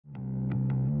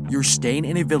You're staying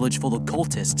in a village full of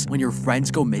cultists. When your friends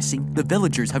go missing, the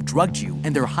villagers have drugged you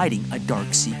and they're hiding a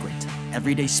dark secret.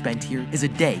 Every day spent here is a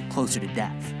day closer to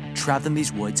death. Trapped in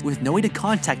these woods with no way to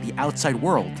contact the outside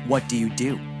world, what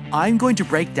do? I'm going to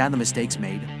break down the mistakes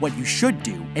made, what you should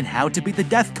do, and how to beat the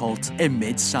death cult in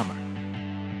Midsommar.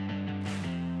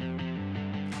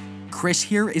 Chris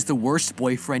here is the worst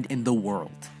boyfriend in the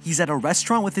world. He's at a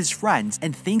restaurant with his friends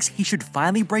and thinks he should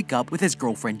finally break up with his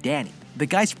girlfriend Danny. The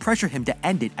guys pressure him to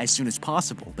end it as soon as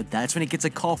possible, but that's when he gets a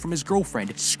call from his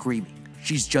girlfriend screaming.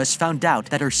 She's just found out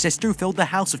that her sister filled the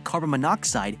house with carbon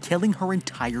monoxide, killing her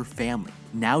entire family.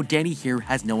 Now Danny here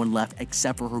has no one left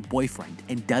except for her boyfriend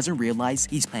and doesn't realize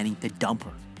he's planning to dump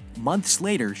her. Months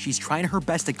later, she's trying her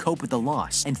best to cope with the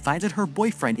loss and finds that her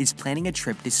boyfriend is planning a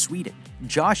trip to Sweden.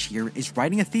 Josh here is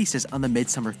writing a thesis on the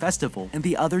Midsommar festival and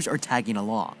the others are tagging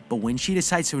along. But when she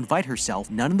decides to invite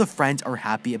herself, none of the friends are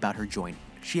happy about her joining.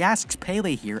 She asks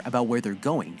Pele here about where they're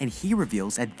going and he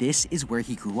reveals that this is where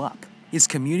he grew up. His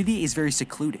community is very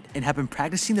secluded and have been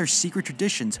practicing their secret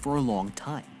traditions for a long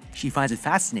time. She finds it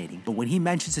fascinating, but when he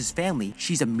mentions his family,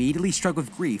 she's immediately struck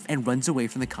with grief and runs away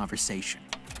from the conversation.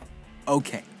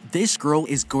 Okay, this girl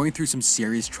is going through some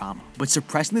serious trauma, but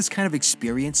suppressing this kind of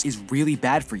experience is really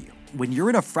bad for you. When you're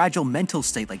in a fragile mental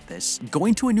state like this,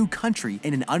 going to a new country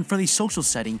in an unfriendly social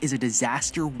setting is a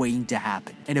disaster waiting to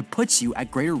happen, and it puts you at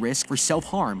greater risk for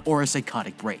self-harm or a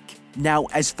psychotic break. Now,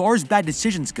 as far as bad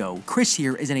decisions go, Chris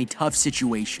here is in a tough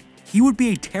situation. He would be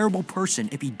a terrible person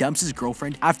if he dumps his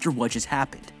girlfriend after what just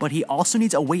happened, but he also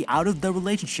needs a way out of the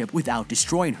relationship without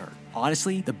destroying her.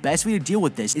 Honestly, the best way to deal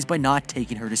with this is by not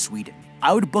taking her to Sweden.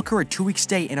 I would book her a 2-week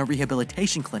stay in a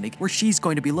rehabilitation clinic where she's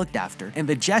going to be looked after, and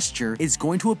the gesture is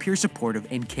going to appear supportive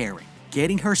and caring.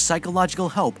 Getting her psychological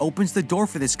help opens the door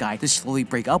for this guy to slowly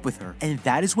break up with her, and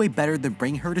that is way better than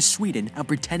bringing her to Sweden and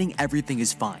pretending everything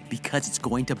is fine, because it's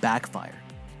going to backfire.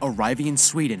 Arriving in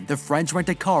Sweden, the friends rent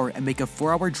a car and make a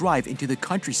 4-hour drive into the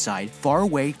countryside far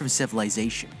away from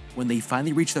civilization. When they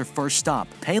finally reach their first stop,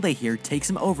 Pele here takes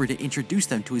him over to introduce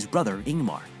them to his brother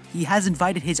Ingmar. He has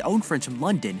invited his own friends from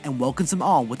London and welcomes them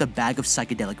all with a bag of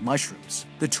psychedelic mushrooms.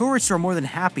 The tourists are more than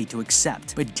happy to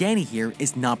accept, but Danny here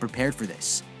is not prepared for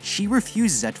this. She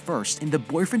refuses at first, and the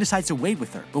boyfriend decides to wait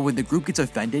with her, but when the group gets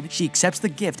offended, she accepts the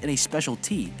gift and a special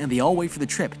tea, and they all wait for the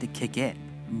trip to kick in.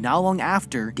 Not long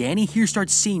after, Danny here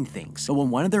starts seeing things, but when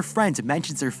one of their friends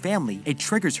mentions their family, it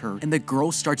triggers her and the girl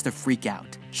starts to freak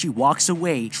out. She walks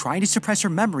away, trying to suppress her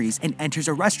memories and enters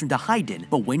a restroom to hide in,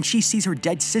 but when she sees her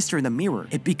dead sister in the mirror,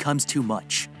 it becomes too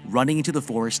much. Running into the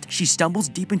forest, she stumbles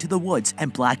deep into the woods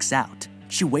and blacks out.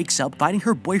 She wakes up finding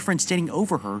her boyfriend standing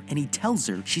over her and he tells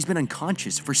her she's been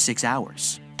unconscious for 6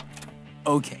 hours.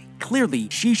 Okay, clearly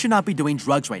she should not be doing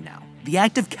drugs right now. The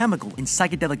active chemical in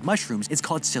psychedelic mushrooms is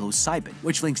called psilocybin,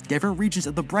 which links different regions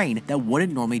of the brain that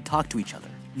wouldn't normally talk to each other.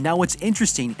 Now what's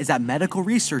interesting is that medical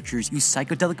researchers use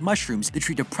psychedelic mushrooms to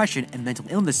treat depression and mental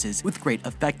illnesses with great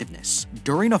effectiveness.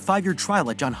 During a 5-year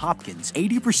trial at Johns Hopkins,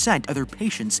 80% of their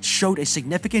patients showed a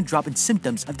significant drop in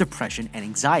symptoms of depression and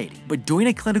anxiety. But doing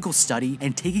a clinical study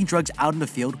and taking drugs out in the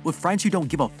field with friends who don't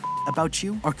give a about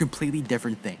you are completely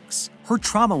different things. Her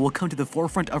trauma will come to the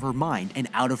forefront of her mind and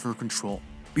out of her control.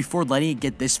 Before letting it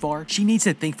get this far, she needs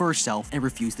to think for herself and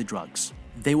refuse the drugs.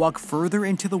 They walk further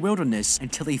into the wilderness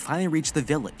until they finally reach the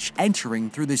village, entering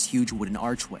through this huge wooden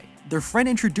archway. Their friend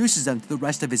introduces them to the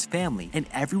rest of his family, and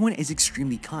everyone is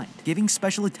extremely kind, giving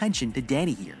special attention to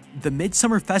Danny here. The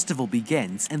Midsommar festival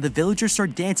begins, and the villagers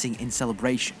start dancing in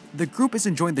celebration. The group is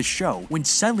enjoying the show when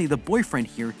suddenly the boyfriend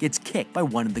here gets kicked by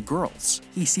one of the girls.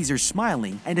 He sees her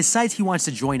smiling and decides he wants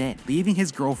to join in, leaving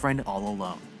his girlfriend all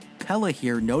alone. Pella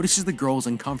here notices the girl is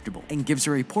uncomfortable and gives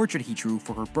her a portrait he drew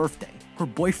for her birthday. Her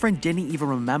boyfriend didn't even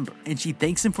remember, and she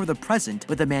thanks him for the present,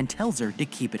 but the man tells her to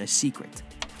keep it a secret.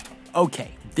 Okay,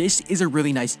 this is a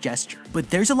really nice gesture, but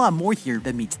there's a lot more here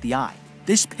that meets the eye.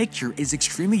 This picture is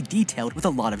extremely detailed with a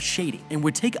lot of shading and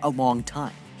would take a long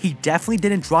time. He definitely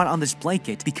didn't draw it on this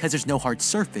blanket because there's no hard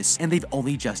surface and they've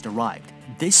only just arrived.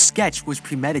 This sketch was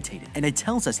premeditated, and it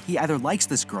tells us he either likes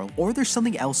this girl or there's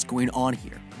something else going on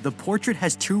here. The portrait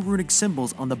has 2 runic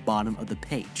symbols on the bottom of the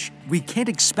page. We can't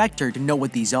expect her to know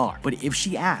what these are, but if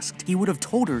she asked, he would have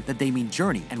told her that they mean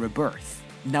journey and rebirth.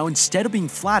 Now instead of being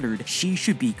flattered, she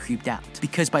should be creeped out,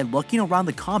 because by looking around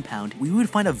the compound, we would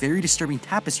find a very disturbing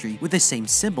tapestry with the same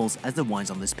symbols as the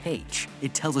ones on this page.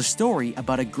 It tells a story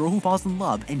about a girl who falls in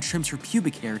love and trims her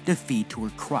pubic hair to feed to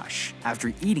her crush.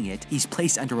 After eating it, he's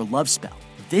placed under a love spell.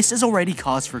 This is already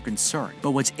cause for concern,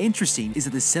 but what's interesting is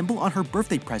that the symbol on her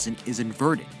birthday present is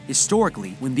inverted.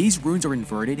 Historically, when these runes are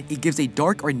inverted, it gives a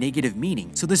dark or negative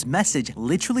meaning, so this message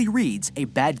literally reads, a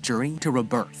bad journey to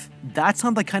rebirth. That's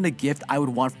not the kind of gift I would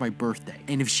want for my birthday,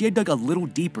 and if she had dug a little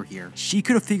deeper here, she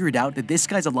could have figured out that this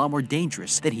guy's a lot more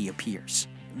dangerous than he appears.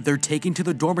 They're taken to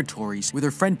the dormitories where their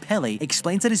friend Pele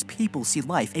explains that his people see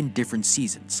life in different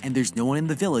seasons, and there's no one in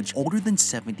the village older than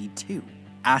 72.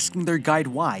 Asking their guide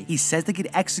why, he says they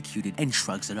get executed and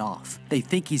shrugs it off. They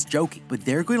think he's joking, but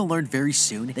they're going to learn very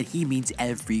soon that he means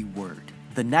every word.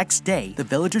 The next day, the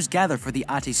villagers gather for the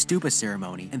Ate Stupa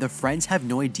ceremony, and the friends have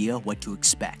no idea what to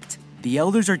expect. The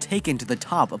elders are taken to the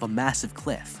top of a massive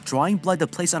cliff, drawing blood to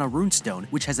place on a runestone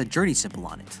which has a journey symbol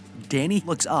on it. Danny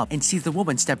looks up and sees the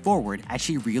woman step forward as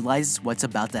she realizes what's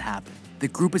about to happen. The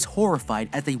group is horrified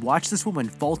as they watch this woman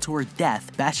fall to her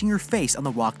death, bashing her face on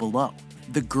the rock below.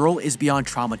 The girl is beyond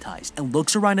traumatized and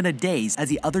looks around in a daze as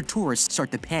the other tourists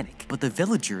start to panic, but the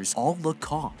villagers all look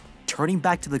calm. Turning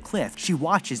back to the cliff, she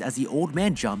watches as the old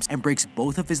man jumps and breaks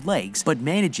both of his legs, but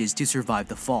manages to survive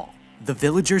the fall. The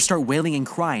villagers start wailing and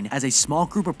crying as a small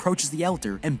group approaches the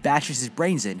elder and bashes his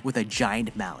brains in with a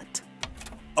giant mallet.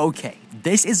 Okay,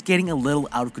 this is getting a little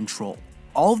out of control.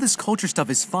 All of this culture stuff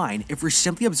is fine if we're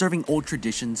simply observing old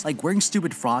traditions like wearing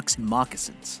stupid frocks and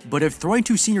moccasins. But if throwing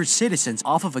two senior citizens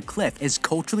off of a cliff is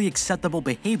culturally acceptable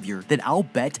behavior, then I'll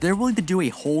bet they're willing to do a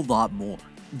whole lot more.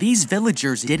 These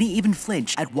villagers didn't even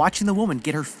flinch at watching the woman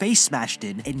get her face smashed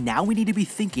in, and now we need to be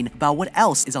thinking about what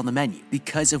else is on the menu.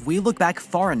 Because if we look back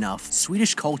far enough,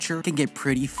 Swedish culture can get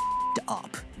pretty f***ed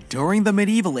up. During the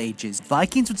medieval ages,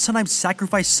 Vikings would sometimes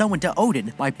sacrifice someone to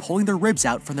Odin by pulling their ribs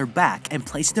out from their back and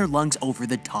placing their lungs over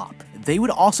the top. They would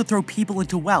also throw people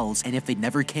into wells, and if they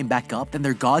never came back up, then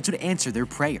their gods would answer their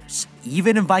prayers.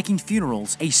 Even in Viking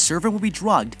funerals, a servant would be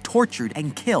drugged, tortured,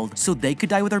 and killed so they could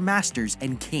die with their masters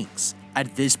and kings.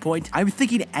 At this point, I'm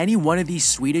thinking any one of these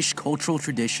Swedish cultural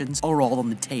traditions are all on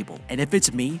the table, and if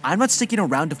it's me, I'm not sticking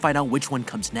around to find out which one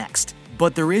comes next.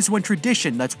 But there is one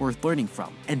tradition that's worth learning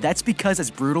from, and that's because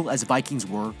as brutal as Vikings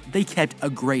were, they kept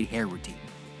a great hair routine.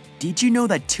 Did you know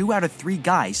that 2 out of 3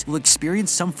 guys will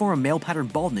experience some form of male pattern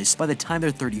baldness by the time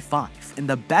they're 35? And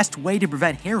the best way to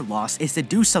prevent hair loss is to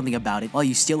do something about it while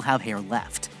you still have hair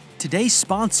left. Today's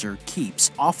sponsor, Keeps,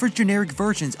 offers generic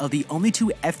versions of the only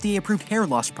 2 FDA-approved hair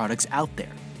loss products out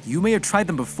there. You may have tried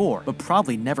them before, but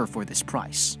probably never for this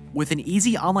price. With an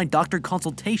easy online doctor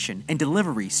consultation and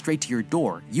delivery straight to your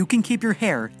door, you can keep your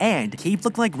hair and keep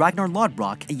looking like Ragnar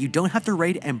Lodbrok, and you don't have to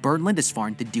raid and burn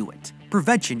Lindisfarne to do it.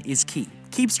 Prevention is key.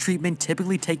 Keeps treatment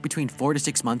typically take between 4 to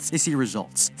 6 months to see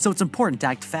results, so it's important to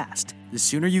act fast. The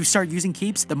sooner you start using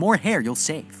Keeps, the more hair you'll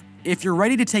save. If you're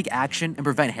ready to take action and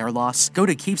prevent hair loss, go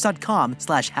to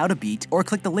keeps.com/howtobeat or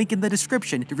click the link in the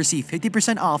description to receive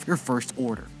 50% off your first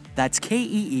order. That's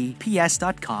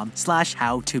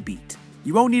keeps.com/howtobeat.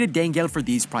 You won't need a dang gale for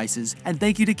these prices, and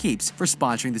thank you to Keeps for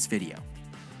sponsoring this video.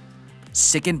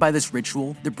 Sickened by this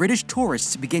ritual, the British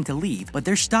tourists begin to leave, but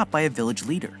they're stopped by a village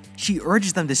leader. She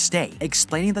urges them to stay,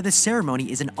 explaining that the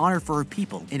ceremony is an honor for her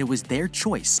people and it was their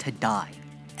choice to die.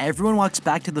 Everyone walks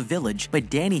back to the village, but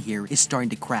Danny here is starting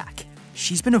to crack.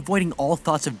 She's been avoiding all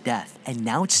thoughts of death, and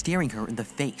now it's staring her in the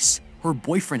face. Her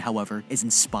boyfriend, however, is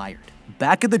inspired.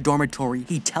 Back at the dormitory,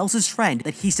 he tells his friend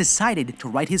that he's decided to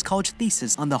write his college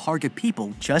thesis on the Harga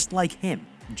people just like him.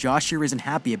 Josh here isn't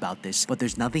happy about this, but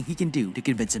there's nothing he can do to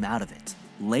convince him out of it.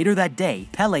 Later that day,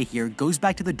 Pele here goes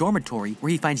back to the dormitory where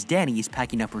he finds Danny is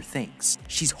packing up her things.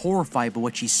 She's horrified by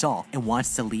what she saw and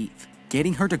wants to leave.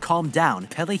 Getting her to calm down,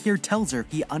 Pele here tells her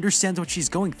he understands what she's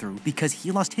going through because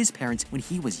he lost his parents when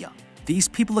he was young. These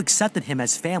people accepted him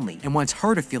as family and wants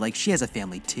her to feel like she has a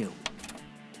family too.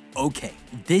 Okay,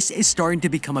 this is starting to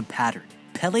become a pattern.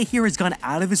 Pele here has gone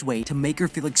out of his way to make her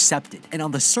feel accepted, and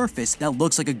on the surface, that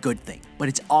looks like a good thing. But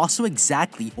it's also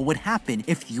exactly what would happen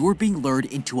if you were being lured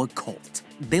into a cult.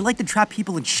 They like to trap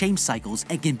people in shame cycles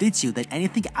and convince you that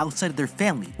anything outside of their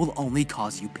family will only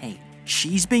cause you pain.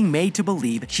 She's being made to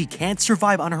believe she can't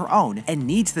survive on her own and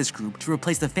needs this group to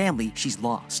replace the family she's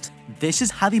lost. This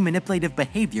is highly manipulative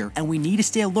behavior, and we need to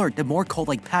stay alert to more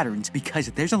cult-like patterns because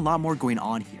there's a lot more going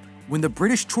on here. When the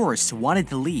British tourists wanted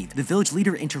to leave, the village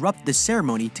leader interrupted the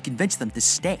ceremony to convince them to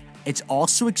stay. It's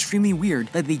also extremely weird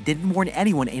that they didn't warn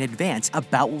anyone in advance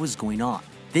about what was going on.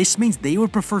 This means they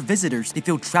would prefer visitors to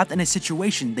feel trapped in a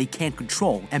situation they can't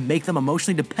control and make them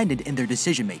emotionally dependent in their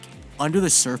decision making. Under the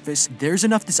surface, there's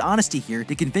enough dishonesty here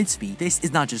to convince me this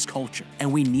is not just culture,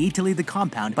 and we need to leave the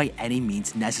compound by any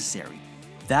means necessary.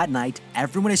 That night,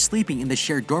 everyone is sleeping in the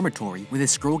shared dormitory when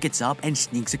this girl gets up and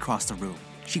sneaks across the room.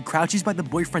 She crouches by the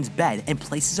boyfriend's bed and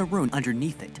places a rune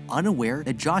underneath it, unaware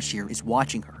that Josh here is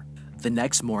watching her. The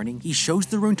next morning, he shows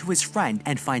the rune to his friend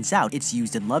and finds out it's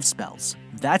used in love spells.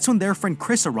 That's when their friend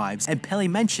Chris arrives and Pele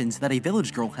mentions that a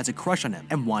village girl has a crush on him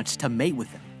and wants to mate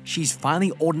with him. She's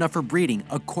finally old enough for breeding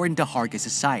according to Harga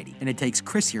society, and it takes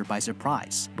Chris here by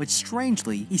surprise. But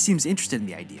strangely, he seems interested in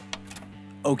the idea.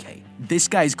 Okay, this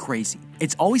guy's crazy.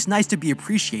 It's always nice to be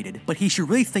appreciated, but he should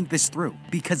really think this through,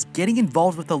 because getting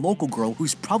involved with a local girl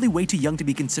who's probably way too young to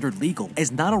be considered legal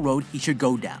is not a road he should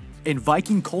go down. In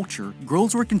Viking culture,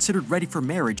 girls were considered ready for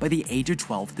marriage by the age of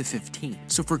 12 to 15,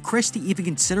 so for Chris to even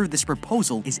consider this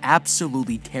proposal is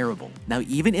absolutely terrible. Now,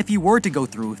 even if he were to go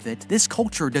through with it, this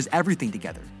culture does everything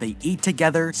together. They eat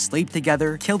together, sleep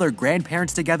together, kill their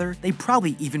grandparents together, they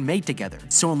probably even mate together.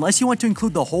 So unless you want to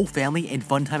include the whole family in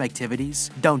fun time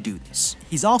activities, don't do this.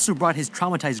 He's also brought his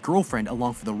traumatized girlfriend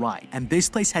along for the ride, and this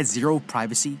place has zero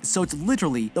privacy, so it's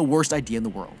literally the worst idea in the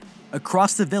world.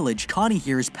 Across the village, Connie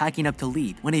here is packing up to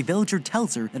leave when a villager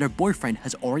tells her that her boyfriend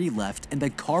has already left and the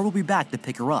car will be back to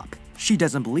pick her up. She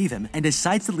doesn't believe him and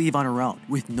decides to leave on her own,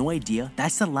 with no idea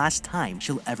that's the last time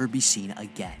she'll ever be seen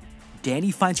again.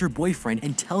 Danny finds her boyfriend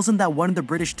and tells him that one of the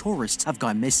British tourists have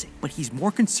gone missing, but he's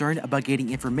more concerned about getting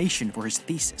information for his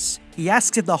thesis. He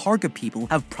asks if the Harga people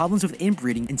have problems with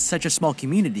inbreeding in such a small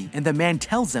community, and the man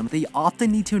tells them they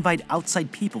often need to invite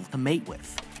outside people to mate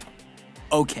with.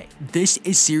 Okay, this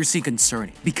is seriously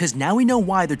concerning, because now we know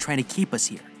why they're trying to keep us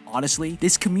here. Honestly,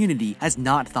 this community has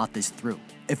not thought this through.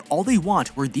 If all they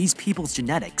want were these people's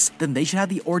genetics, then they should have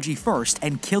the orgy first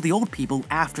and kill the old people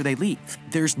after they leave.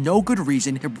 There's no good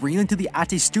reason to bring them to the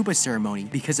Ate Stupa ceremony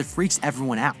because it freaks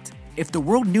everyone out. If the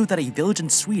world knew that a village in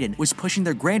Sweden was pushing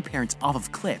their grandparents off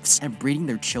of cliffs and breeding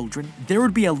their children, there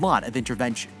would be a lot of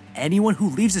intervention. Anyone who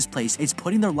leaves this place is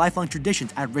putting their lifelong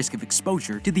traditions at risk of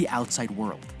exposure to the outside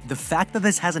world. The fact that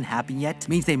this hasn't happened yet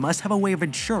means they must have a way of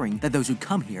ensuring that those who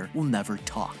come here will never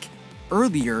talk.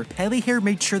 Earlier, Pele here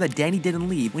made sure that Danny didn't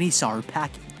leave when he saw her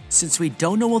packing. Since we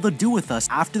don't know what they'll do with us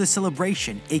after the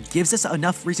celebration, it gives us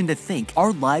enough reason to think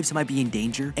our lives might be in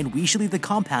danger and we should leave the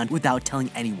compound without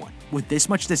telling anyone. With this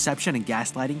much deception and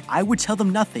gaslighting, I would tell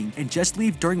them nothing and just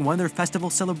leave during one of their festival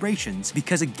celebrations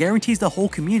because it guarantees the whole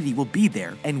community will be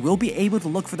there and we'll be able to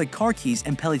look for the car keys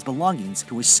and Pele's belongings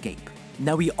to escape.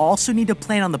 Now we also need to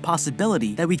plan on the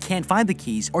possibility that we can't find the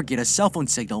keys or get a cell phone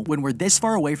signal when we're this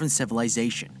far away from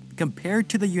civilization. Compared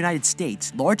to the United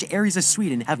States, large areas of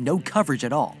Sweden have no coverage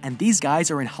at all, and these guys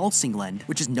are in Hälsingland,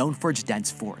 which is known for its dense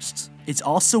forests. It's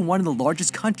also one of the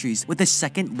largest countries with the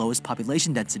second lowest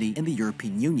population density in the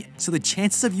European Union, so the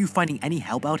chances of you finding any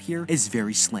help out here is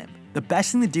very slim. The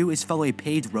best thing to do is follow a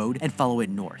paved road and follow it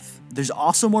north. There's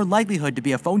also more likelihood to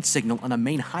be a phone signal on a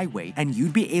main highway, and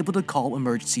you'd be able to call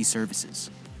emergency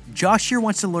services. Josh here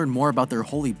wants to learn more about their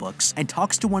holy books and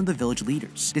talks to one of the village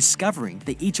leaders, discovering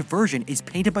that each version is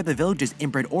painted by the village's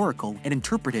inbred oracle and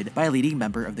interpreted by a leading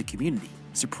member of the community.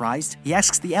 Surprised, he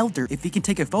asks the elder if he can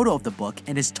take a photo of the book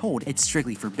and is told it's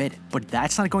strictly forbidden, but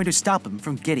that's not going to stop him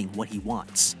from getting what he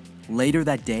wants. Later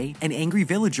that day, an angry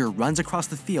villager runs across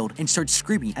the field and starts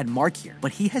screaming at Mark here,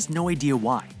 but he has no idea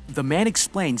why. The man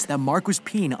explains that Mark was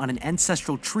peeing on an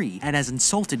ancestral tree and has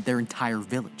insulted their entire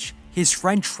village. His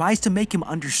friend tries to make him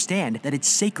understand that it's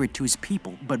sacred to his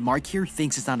people, but Mark here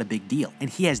thinks it's not a big deal, and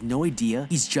he has no idea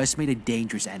he's just made a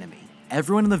dangerous enemy.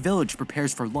 Everyone in the village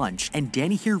prepares for lunch, and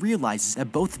Danny here realizes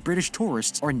that both British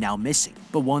tourists are now missing,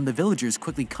 but one of the villagers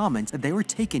quickly comments that they were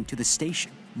taken to the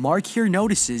station. Mark here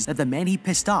notices that the man he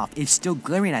pissed off is still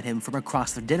glaring at him from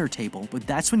across the dinner table, but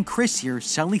that's when Chris here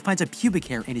suddenly finds a pubic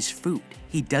hair in his food.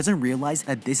 He doesn't realize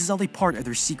that this is all a part of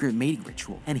their secret mating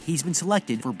ritual, and he's been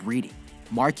selected for breeding.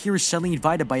 Mark here is suddenly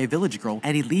invited by a village girl,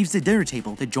 and he leaves the dinner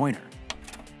table to join her.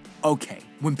 Okay,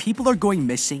 when people are going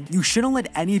missing, you shouldn't let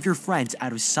any of your friends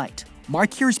out of sight.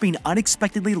 Mark here is being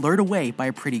unexpectedly lured away by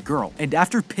a pretty girl, and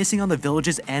after pissing on the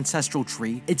village's ancestral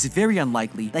tree, it's very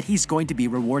unlikely that he's going to be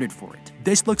rewarded for it.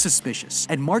 This looks suspicious,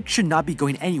 and Mark should not be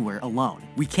going anywhere alone.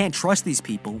 We can't trust these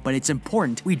people, but it's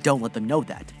important we don't let them know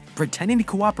that. Pretending to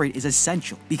cooperate is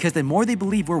essential, because the more they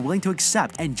believe we're willing to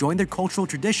accept and join their cultural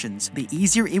traditions, the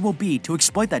easier it will be to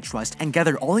exploit that trust and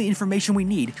gather all the information we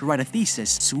need to write a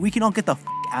thesis so we can all get the f***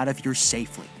 out of here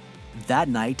safely. That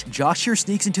night, Josh here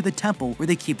sneaks into the temple where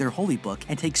they keep their holy book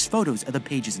and takes photos of the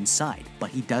pages inside, but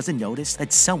he doesn't notice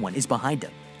that someone is behind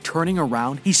him. Turning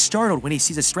around, he's startled when he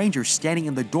sees a stranger standing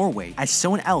in the doorway as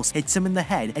someone else hits him in the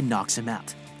head and knocks him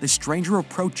out. The stranger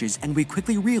approaches, and we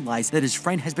quickly realize that his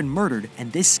friend has been murdered,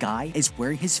 and this guy is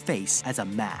wearing his face as a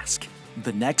mask.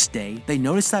 The next day, they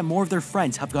notice that more of their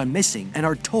friends have gone missing and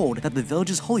are told that the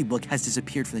village's holy book has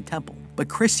disappeared from the temple, but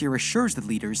Chris here assures the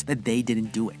leaders that they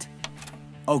didn't do it.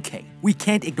 Okay, we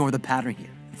can't ignore the pattern here.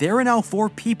 There are now 4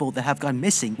 people that have gone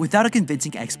missing without a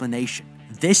convincing explanation.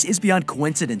 This is beyond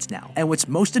coincidence now, and what's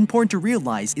most important to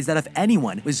realize is that if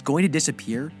anyone was going to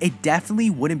disappear, it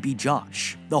definitely wouldn't be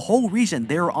Josh. The whole reason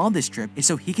they are on this trip is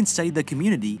so he can study the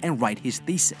community and write his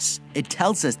thesis. It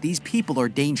tells us these people are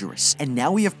dangerous, and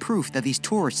now we have proof that these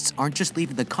tourists aren't just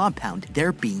leaving the compound,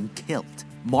 they're being killed.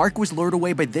 Mark was lured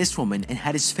away by this woman and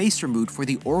had his face removed for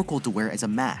the Oracle to wear as a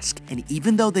mask, and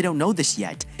even though they don't know this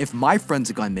yet, if my friends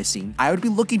had gone missing, I would be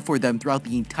looking for them throughout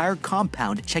the entire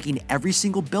compound, checking every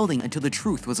single building until the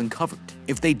truth was uncovered.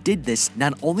 If they did this,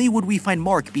 not only would we find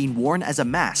Mark being worn as a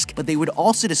mask, but they would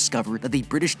also discover that the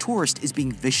British tourist is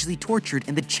being viciously tortured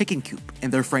in the chicken coop,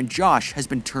 and their friend Josh has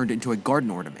been turned into a garden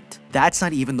ornament. That's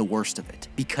not even the worst of it,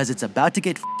 because it's about to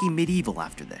get f***ing medieval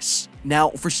after this. Now,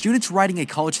 for students writing a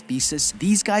college thesis,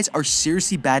 these guys are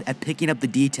seriously bad at picking up the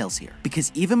details here,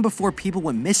 because even before people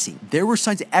went missing, there were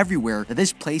signs everywhere that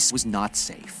this place was not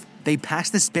safe. They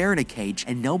passed this bear in a cage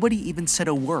and nobody even said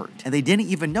a word, and they didn't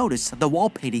even notice that the wall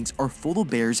paintings are full of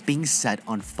bears being set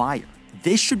on fire.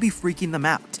 This should be freaking them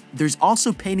out. There's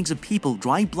also paintings of people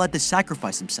drawing blood to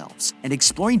sacrifice themselves, and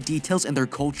exploring details in their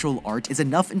cultural art is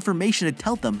enough information to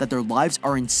tell them that their lives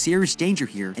are in serious danger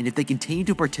here, and if they continue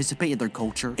to participate in their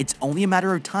culture, it's only a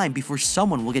matter of time before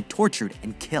someone will get tortured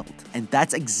and killed. And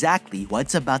that's exactly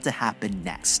what's about to happen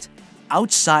next.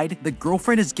 Outside, the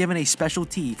girlfriend is given a special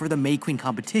tea for the May Queen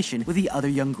competition with the other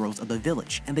young girls of the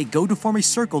village, and they go to form a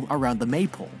circle around the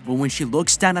maypole. But when she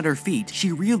looks down at her feet,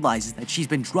 she realizes that she's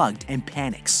been drugged and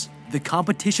panics. The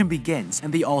competition begins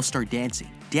and they all start dancing.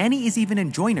 Danny is even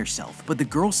enjoying herself, but the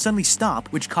girls suddenly stop,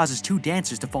 which causes 2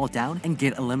 dancers to fall down and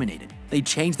get eliminated. They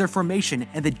change their formation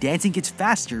and the dancing gets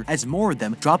faster as more of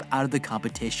them drop out of the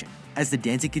competition. As the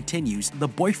dancing continues, the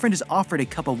boyfriend is offered a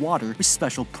cup of water with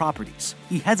special properties.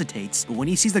 He hesitates, but when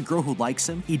he sees the girl who likes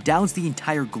him, he downs the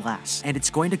entire glass, and it's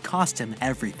going to cost him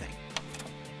everything.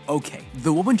 Okay,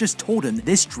 the woman just told him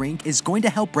this drink is going to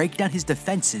help break down his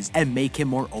defenses and make him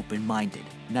more open-minded.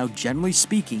 Now, generally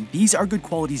speaking, these are good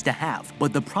qualities to have,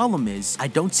 but the problem is, I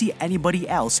don't see anybody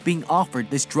else being offered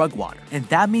this drug water, and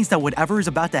that means that whatever is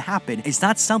about to happen is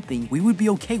not something we would be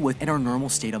okay with in our normal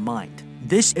state of mind.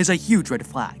 This is a huge red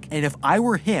flag, and if I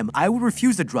were him, I would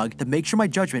refuse the drug to make sure my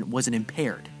judgment wasn't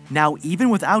impaired. Now, even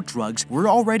without drugs, we're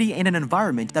already in an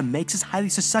environment that makes us highly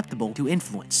susceptible to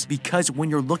influence, because when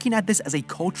you're looking at this as a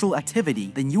cultural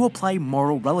activity, then you apply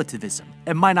moral relativism.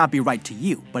 It might not be right to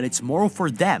you, but it's moral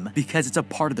for them because it's a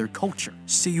part of their culture.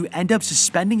 So you end up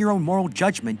suspending your own moral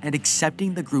judgment and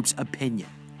accepting the group's opinion.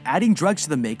 Adding drugs to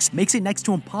the mix makes it next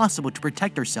to impossible to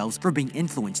protect ourselves from being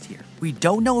influenced here. We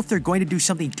don't know if they're going to do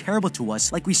something terrible to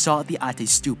us like we saw at the Ate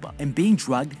Stupa, and being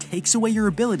drugged takes away your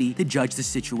ability to judge the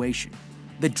situation.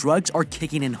 The drugs are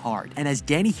kicking in hard, and as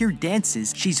Danny here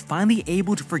dances, she's finally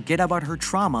able to forget about her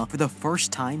trauma for the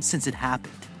first time since it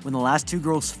happened. When the last 2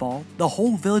 girls fall, the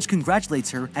whole village congratulates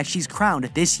her as she's crowned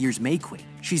this year's May Queen.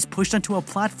 She's pushed onto a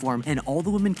platform and all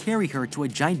the women carry her to a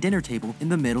giant dinner table in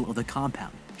the middle of the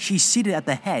compound. She's seated at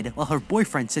the head while her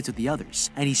boyfriend sits with the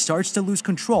others, and he starts to lose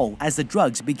control as the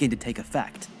drugs begin to take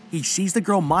effect. He sees the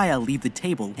girl Maya leave the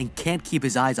table and can't keep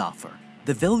his eyes off her.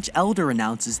 The village elder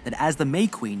announces that as the May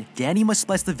Queen, Danny must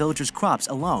bless the villagers' crops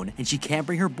alone and she can't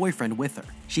bring her boyfriend with her.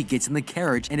 She gets in the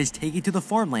carriage and is taken to the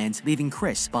farmlands, leaving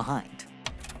Chris behind.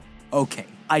 Okay,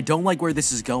 I don't like where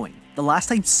this is going. The last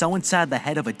time someone sat at the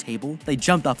head of a table, they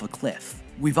jumped off a cliff.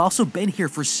 We've also been here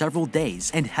for several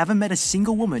days and haven't met a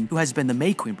single woman who has been the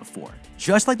May Queen before.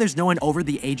 Just like there's no one over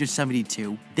the age of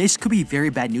 72, this could be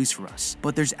very bad news for us.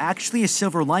 But there's actually a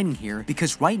silver lining here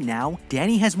because right now,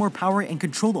 Danny has more power and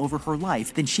control over her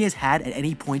life than she has had at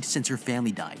any point since her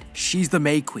family died. She's the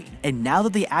May Queen, and now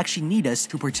that they actually need us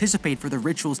to participate for the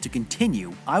rituals to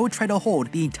continue, I would try to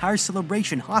hold the entire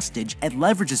celebration hostage and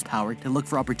leverage this power to look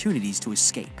for opportunities to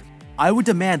escape. I would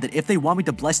demand that if they want me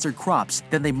to bless their crops,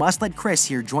 then they must let Chris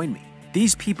here join me.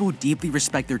 These people deeply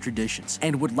respect their traditions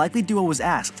and would likely do what was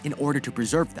asked in order to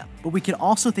preserve them, but we can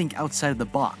also think outside of the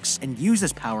box and use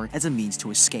this power as a means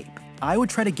to escape. I would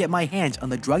try to get my hands on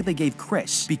the drug they gave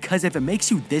Chris, because if it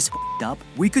makes you this f***ed up,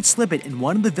 we could slip it in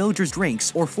one of the villagers'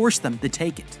 drinks or force them to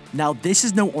take it. Now, this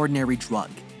is no ordinary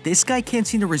drug. This guy can't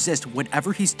seem to resist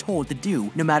whatever he's told to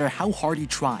do, no matter how hard he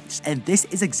tries. And this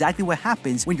is exactly what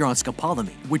happens when you're on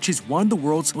scopolamine, which is one of the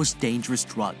world's most dangerous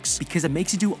drugs, because it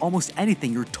makes you do almost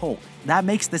anything you're told. That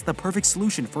makes this the perfect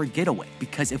solution for a getaway,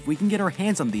 because if we can get our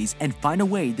hands on these and find a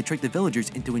way to trick the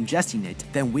villagers into ingesting it,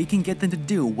 then we can get them to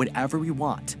do whatever we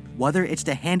want, whether it's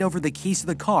to hand over the keys to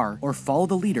the car or follow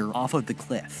the leader off of the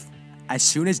cliff. As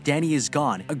soon as Danny is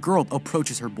gone, a girl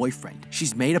approaches her boyfriend.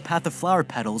 She's made a path of flower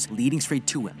petals leading straight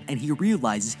to him, and he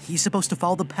realizes he's supposed to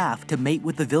follow the path to mate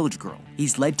with the village girl.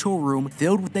 He's led to a room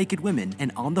filled with naked women,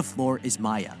 and on the floor is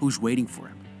Maya, who's waiting for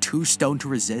him. Too stoned to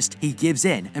resist, he gives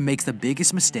in and makes the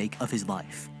biggest mistake of his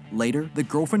life. Later, the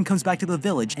girlfriend comes back to the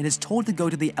village and is told to go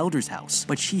to the elder's house,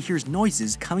 but she hears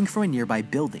noises coming from a nearby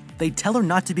building. They tell her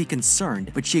not to be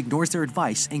concerned, but she ignores their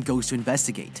advice and goes to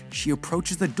investigate. She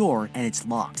approaches the door and it's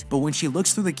locked, but when she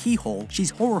looks through the keyhole, she's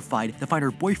horrified to find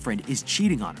her boyfriend is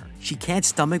cheating on her. She can't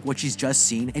stomach what she's just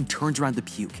seen and turns around to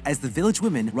puke as the village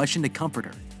women rush in to comfort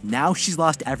her. Now she's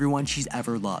lost everyone she's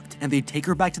ever loved, and they take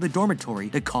her back to the dormitory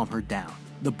to calm her down.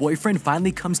 The boyfriend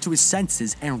finally comes to his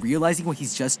senses and, realizing what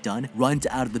he's just done, runs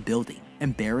out of the building.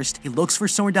 Embarrassed, he looks for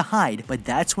somewhere to hide, but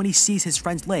that's when he sees his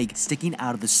friend's leg sticking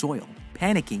out of the soil.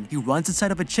 Panicking, he runs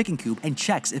inside of a chicken coop and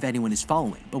checks if anyone is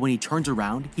following, but when he turns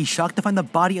around, he's shocked to find the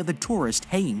body of the tourist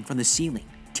hanging from the ceiling.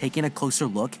 Taking a closer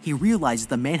look, he realizes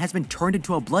the man has been turned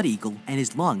into a blood eagle and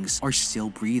his lungs are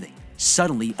still breathing.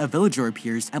 Suddenly, a villager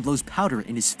appears and blows powder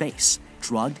in his face.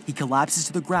 Drugged, he collapses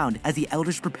to the ground as the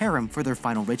elders prepare him for their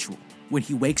final ritual. When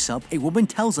he wakes up, a woman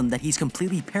tells him that he's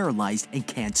completely paralyzed and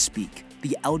can't speak.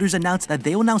 The elders announce that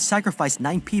they will now sacrifice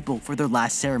 9 people for their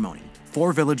last ceremony.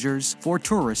 4 villagers, 4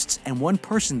 tourists, and 1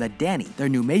 person that Danny, their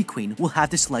new maid queen, will have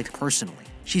to select personally.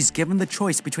 She's given the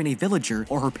choice between a villager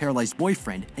or her paralyzed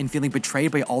boyfriend, and feeling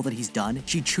betrayed by all that he's done,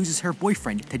 she chooses her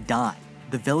boyfriend to die.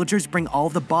 The villagers bring all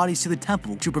of the bodies to the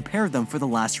temple to prepare them for the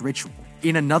last ritual.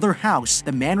 In another house,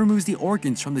 the man removes the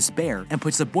organs from this bear and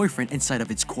puts the boyfriend inside of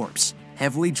its corpse.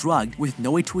 Heavily drugged, with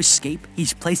no way to escape,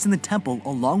 he's placed in the temple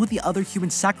along with the other human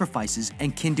sacrifices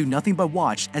and can do nothing but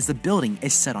watch as the building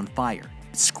is set on fire.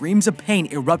 Screams of pain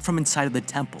erupt from inside of the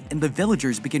temple, and the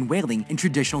villagers begin wailing in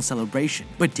traditional celebration.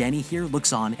 But Danny here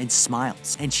looks on and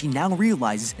smiles, and she now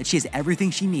realizes that she has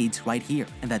everything she needs right here,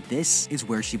 and that this is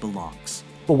where she belongs.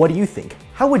 But what do you think?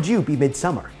 How would you be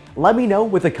Midsommar? Let me know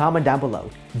with a comment down below.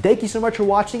 Thank you so much for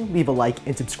watching, leave a like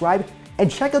and subscribe, and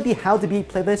check out the How to Beat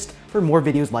playlist for more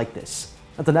videos like this.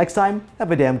 Until next time, have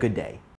a damn good day.